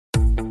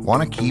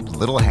Want to keep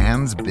little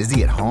hands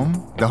busy at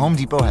home? The Home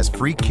Depot has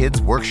free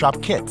kids workshop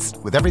kits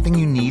with everything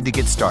you need to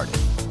get started.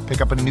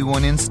 Pick up a new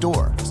one in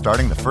store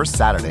starting the first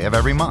Saturday of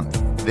every month.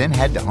 Then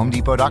head to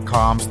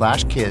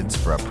homedepot.com/kids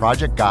for a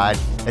project guide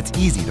that's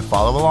easy to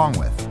follow along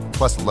with,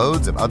 plus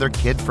loads of other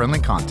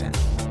kid-friendly content.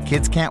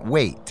 Kids can't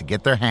wait to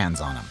get their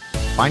hands on them.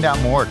 Find out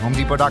more at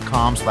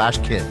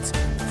homedepot.com/kids.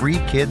 Free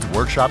kids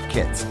workshop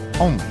kits,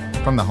 only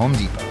from the Home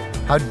Depot.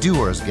 How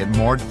doers get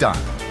more done.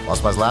 While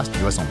supplies last,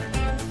 U.S. only.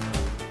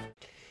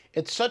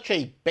 It's such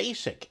a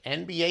basic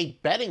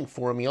NBA betting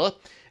formula,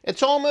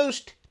 it's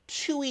almost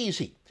too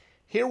easy.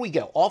 Here we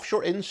go.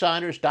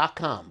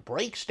 OffshoreInsiders.com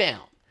breaks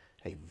down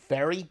a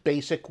very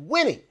basic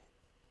winning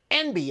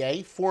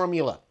NBA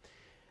formula.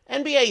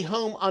 NBA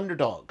home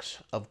underdogs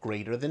of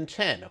greater than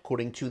 10,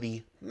 according to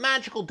the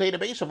magical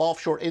database of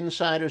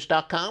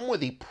OffshoreInsiders.com, where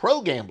the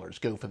pro gamblers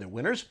go for their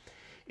winners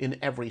in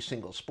every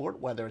single sport,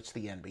 whether it's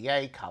the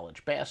NBA,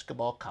 college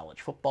basketball, college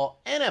football,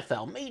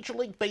 NFL, Major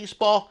League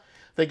Baseball.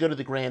 They go to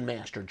the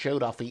Grandmaster, Joe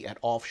Duffy, at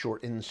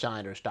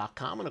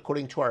OffshoreInsiders.com. And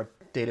according to our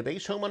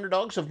database, home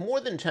underdogs of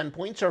more than 10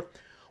 points are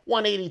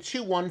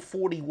 182,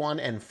 141,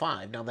 and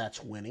 5. Now,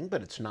 that's winning,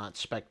 but it's not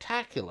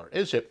spectacular,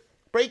 is it?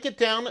 Break it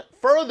down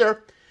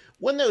further.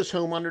 When those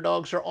home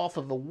underdogs are off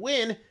of a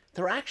win,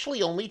 they're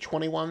actually only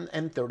 21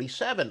 and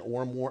 37,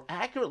 or more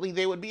accurately,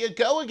 they would be a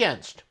go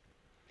against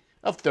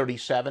of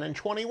 37 and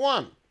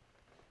 21.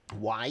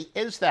 Why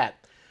is that?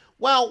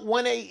 Well,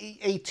 when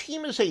a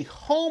team is a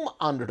home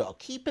underdog,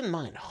 keep in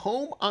mind,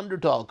 home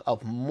underdog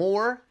of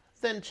more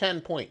than 10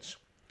 points,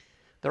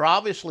 they're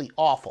obviously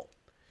awful.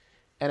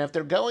 And if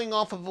they're going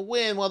off of a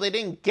win, well, they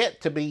didn't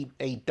get to be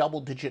a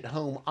double-digit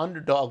home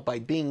underdog by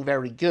being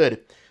very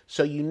good.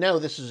 So you know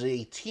this is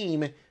a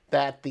team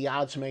that the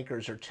odds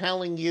makers are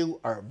telling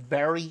you are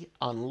very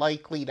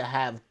unlikely to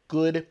have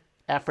good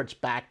efforts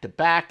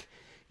back-to-back.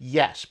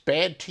 Yes,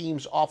 bad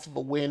teams off of a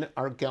win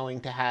are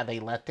going to have a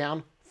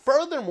letdown.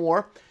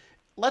 Furthermore,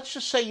 let's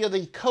just say you're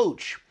the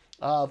coach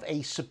of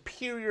a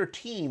superior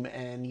team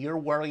and you're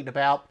worried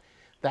about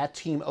that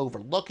team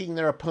overlooking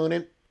their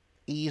opponent.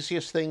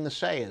 Easiest thing to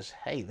say is,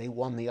 hey, they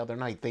won the other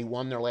night. They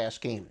won their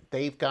last game.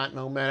 They've got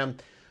momentum.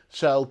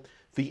 So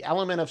the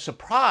element of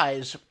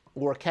surprise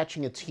or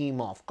catching a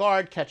team off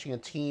guard, catching a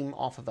team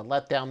off of a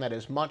letdown, that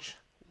is much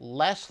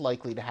less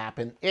likely to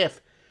happen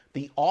if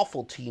the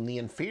awful team, the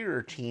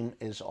inferior team,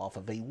 is off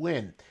of a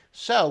win.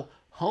 So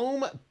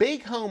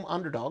big home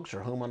underdogs,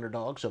 or home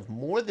underdogs of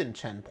more than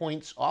 10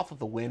 points off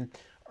of a win,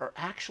 are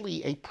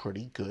actually a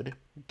pretty good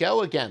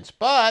go against.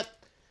 But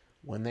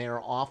when they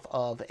are off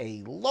of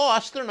a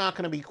loss, they're not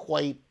going to be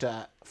quite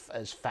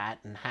as fat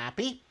and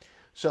happy.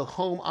 So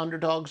home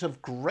underdogs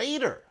of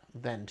greater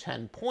than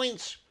 10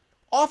 points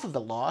off of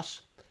the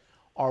loss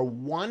are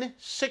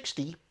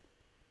 160,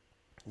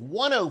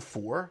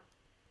 104,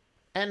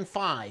 and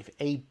 5.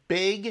 A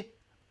big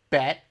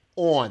bet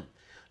on.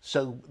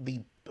 So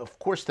of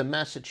course the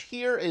message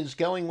here is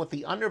going with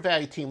the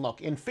undervalued team.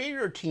 Look,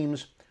 inferior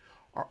teams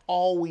are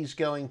always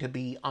going to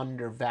be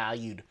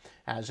undervalued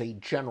as a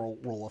general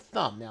rule of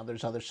thumb. Now,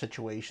 there's other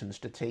situations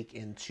to take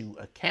into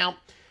account,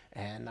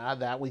 and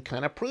that we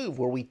kind of prove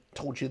where we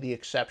told you the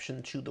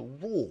exception to the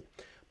rule.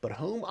 But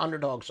home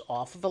underdogs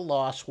off of a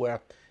loss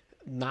where,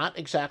 not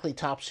exactly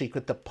top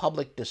secret, the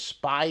public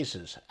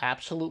despises,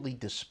 absolutely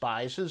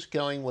despises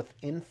going with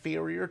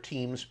inferior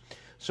teams.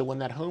 So when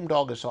that home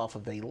dog is off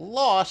of a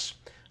loss,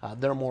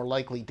 they're more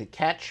likely to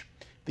catch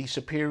the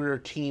superior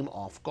team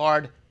off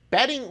guard.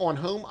 Betting on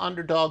home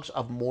underdogs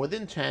of more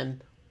than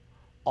 10,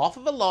 off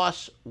of a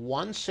loss,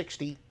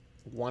 160,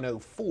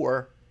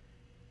 104,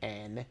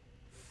 and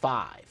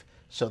 5.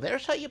 So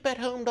there's how you bet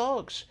home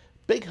dogs.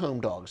 Big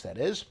home dogs, that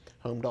is.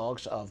 Home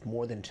dogs of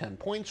more than 10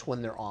 points.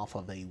 When they're off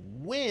of a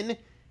win,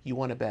 you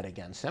want to bet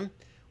against them.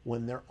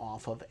 When they're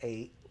off of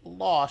a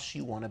loss,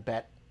 you want to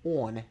bet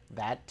on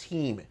that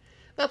team.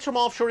 That's from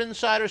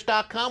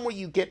OffshoreInsiders.com, where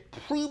you get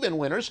proven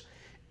winners.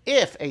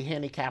 If a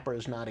handicapper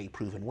is not a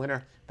proven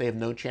winner, they have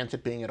no chance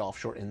at being at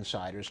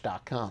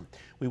OffshoreInsiders.com.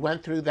 We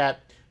went through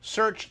that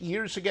search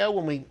years ago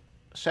when we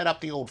set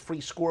up the old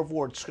free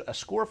scoreboard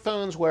score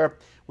phones, where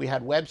we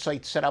had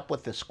websites set up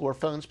with the score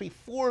phones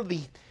before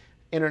the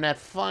internet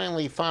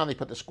finally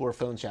put the score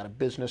phones out of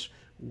business.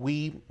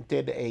 We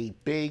did a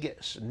big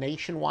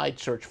nationwide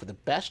search for the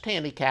best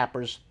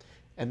handicappers,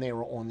 and they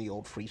were on the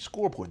old free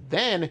scoreboard.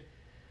 Then,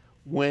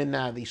 when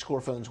the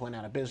score phones went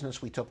out of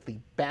business, we took the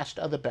best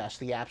of the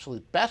best, the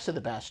absolute best of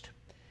the best,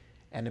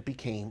 and it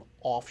became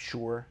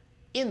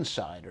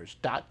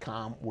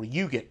OffshoreInsiders.com, where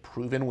you get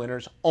proven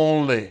winners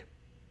only.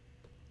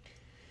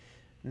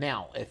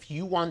 Now, if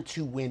you want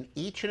to win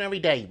each and every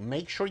day,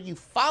 make sure you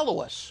follow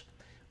us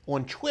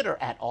on Twitter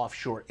at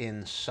Offshore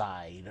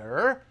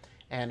Insider,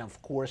 and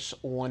of course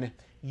on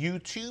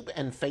YouTube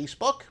and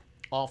Facebook,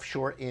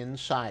 Offshore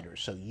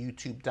Insiders. So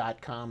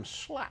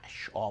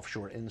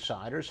youtube.com/Offshore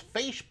Insiders,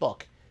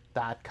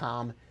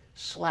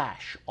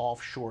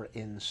 Facebook.com/Offshore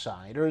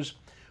Insiders,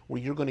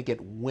 where you're going to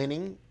get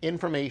winning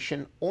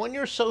information on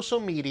your social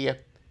media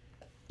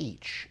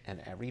each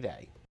and every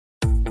day.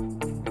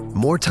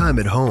 More time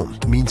at home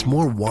means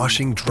more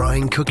washing,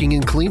 drying, cooking,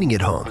 and cleaning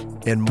at home,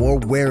 and more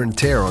wear and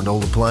tear on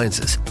old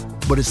appliances.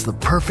 But it's the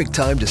perfect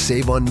time to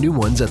save on new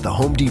ones at the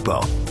Home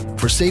Depot.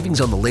 For savings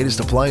on the latest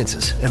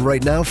appliances, and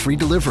right now, free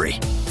delivery.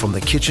 From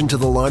the kitchen to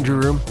the laundry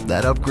room,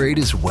 that upgrade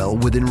is well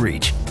within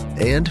reach.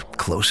 And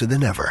closer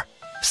than ever.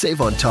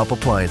 Save on top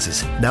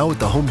appliances, now at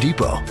the Home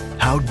Depot.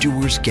 How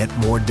doers get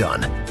more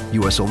done.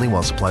 U.S. only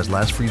while supplies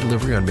last. Free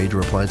delivery on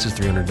major appliances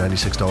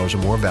 $396 or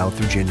more, valid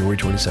through January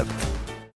 27th.